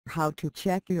How to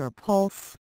check your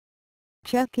pulse.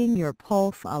 Checking your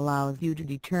pulse allows you to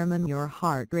determine your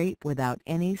heart rate without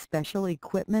any special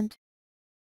equipment.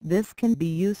 This can be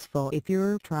useful if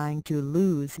you're trying to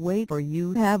lose weight or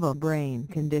you have a brain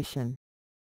condition.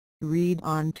 Read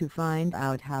on to find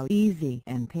out how easy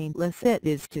and painless it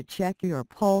is to check your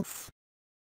pulse.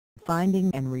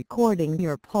 Finding and recording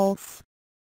your pulse.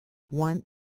 1.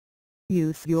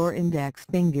 Use your index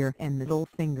finger and middle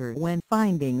finger when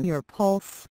finding your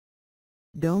pulse.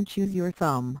 Don't use your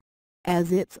thumb,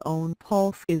 as its own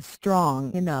pulse is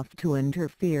strong enough to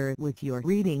interfere with your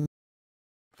reading.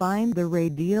 Find the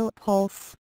radial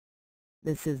pulse.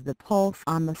 This is the pulse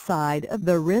on the side of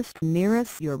the wrist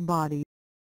nearest your body.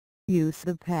 Use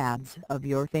the pads of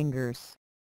your fingers.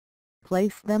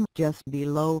 Place them just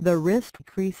below the wrist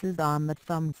creases on the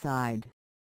thumb side.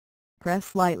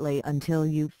 Press lightly until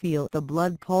you feel the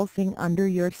blood pulsing under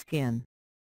your skin.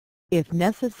 If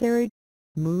necessary,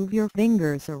 move your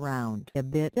fingers around a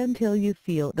bit until you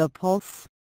feel the pulse.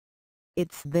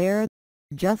 It's there,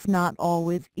 just not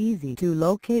always easy to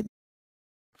locate.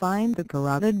 Find the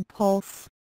carotid pulse.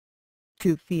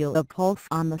 To feel a pulse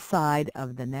on the side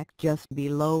of the neck just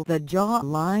below the jaw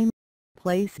line,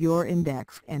 place your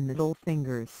index and middle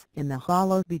fingers in the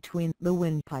hollow between the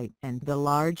windpipe and the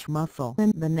large muscle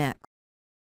in the neck.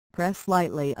 Press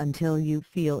lightly until you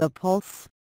feel a pulse.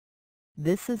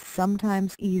 This is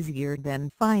sometimes easier than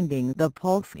finding the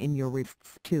pulse in your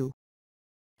wrists too.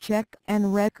 Check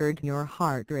and record your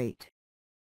heart rate.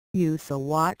 Use a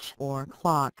watch or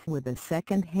clock with a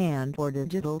second hand or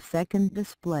digital second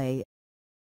display.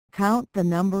 Count the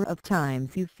number of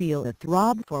times you feel a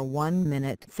throb for 1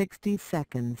 minute 60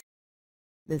 seconds.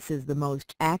 This is the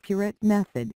most accurate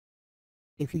method.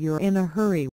 If you're in a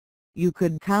hurry, you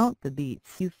could count the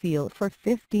beats you feel for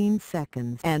 15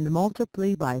 seconds and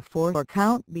multiply by 4 or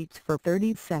count beats for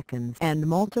 30 seconds and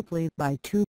multiply by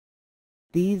 2.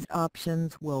 These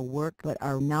options will work but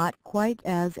are not quite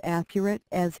as accurate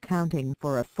as counting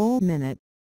for a full minute.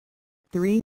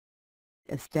 3.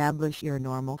 Establish your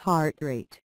normal heart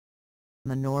rate.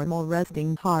 The normal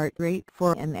resting heart rate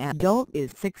for an adult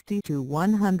is 60 to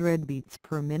 100 beats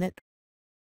per minute.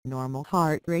 Normal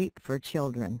heart rate for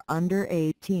children under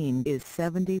 18 is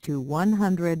 70 to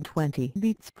 120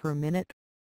 beats per minute.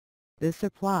 This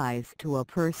applies to a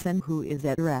person who is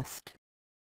at rest.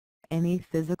 Any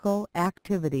physical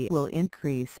activity will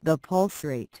increase the pulse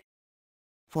rate.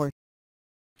 4.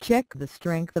 Check the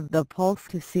strength of the pulse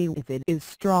to see if it is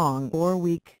strong or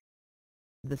weak.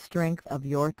 The strength of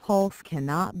your pulse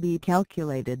cannot be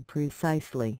calculated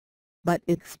precisely, but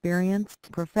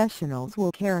experienced professionals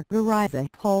will characterize a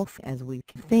pulse as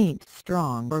weak, faint,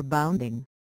 strong or bounding.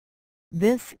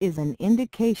 This is an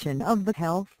indication of the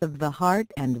health of the heart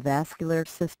and vascular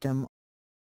system.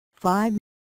 5.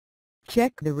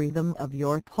 Check the rhythm of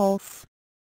your pulse.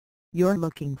 You're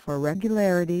looking for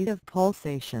regularity of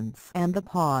pulsations and the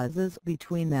pauses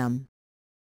between them.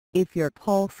 If your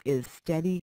pulse is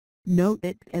steady, note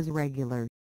it as regular.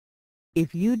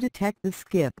 If you detect a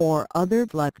skip or other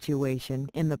fluctuation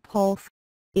in the pulse,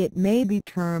 it may be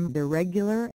termed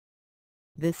irregular.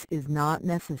 This is not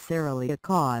necessarily a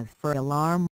cause for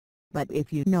alarm, but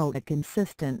if you note a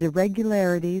consistent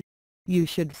irregularity, you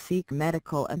should seek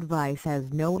medical advice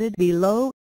as noted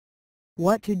below.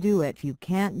 What to do if you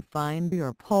can't find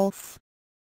your pulse?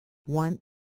 1.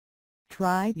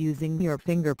 Try using your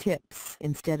fingertips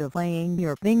instead of laying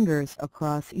your fingers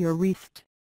across your wrist.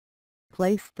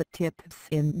 Place the tips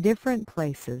in different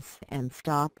places and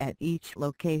stop at each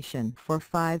location for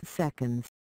 5 seconds.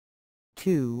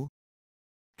 2.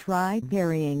 Try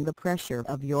varying the pressure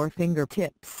of your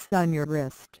fingertips on your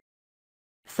wrist.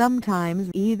 Sometimes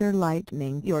either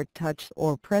lightening your touch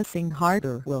or pressing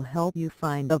harder will help you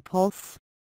find a pulse.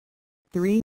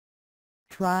 3.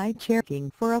 Try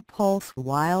checking for a pulse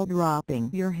while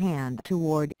dropping your hand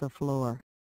toward the floor.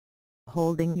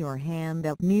 Holding your hand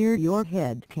up near your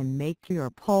head can make your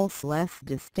pulse less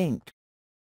distinct.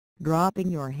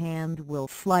 Dropping your hand will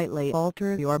slightly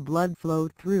alter your blood flow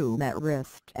through that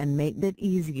wrist and make it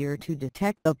easier to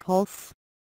detect a pulse.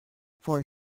 4.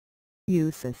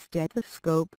 Use a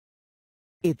stethoscope.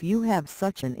 If you have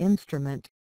such an instrument,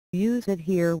 use it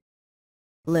here.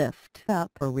 Lift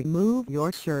up or remove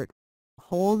your shirt.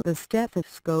 Hold the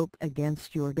stethoscope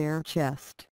against your bare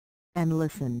chest, and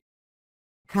listen.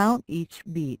 Count each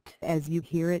beat as you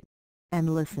hear it,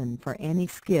 and listen for any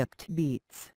skipped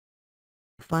beats.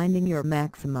 Finding your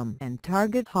maximum and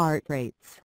target heart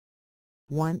rates.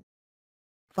 1.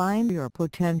 Find your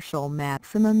potential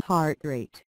maximum heart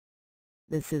rate.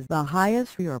 This is the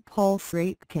highest your pulse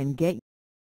rate can get.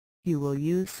 You will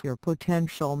use your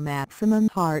potential maximum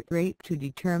heart rate to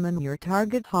determine your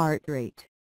target heart rate.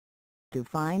 To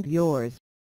find yours,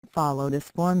 follow this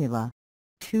formula.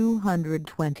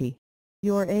 220.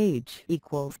 Your age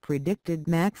equals predicted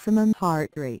maximum heart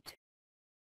rate.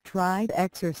 Try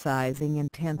exercising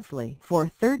intensely for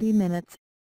 30 minutes.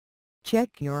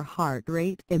 Check your heart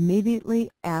rate immediately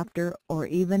after or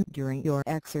even during your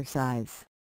exercise.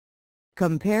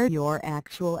 Compare your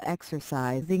actual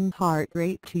exercising heart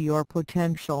rate to your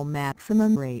potential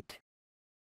maximum rate.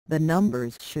 The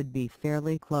numbers should be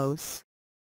fairly close.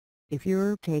 If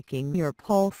you're taking your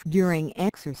pulse during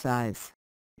exercise,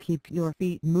 keep your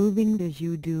feet moving as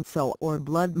you do so or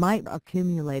blood might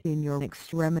accumulate in your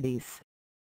extremities.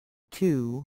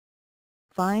 2.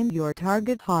 Find your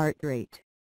target heart rate.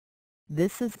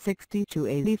 This is 60 to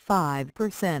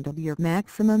 85% of your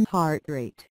maximum heart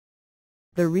rate.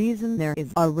 The reason there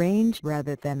is a range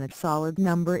rather than a solid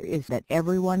number is that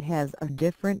everyone has a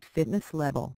different fitness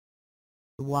level.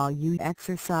 While you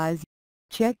exercise,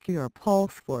 check your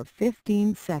pulse for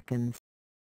 15 seconds.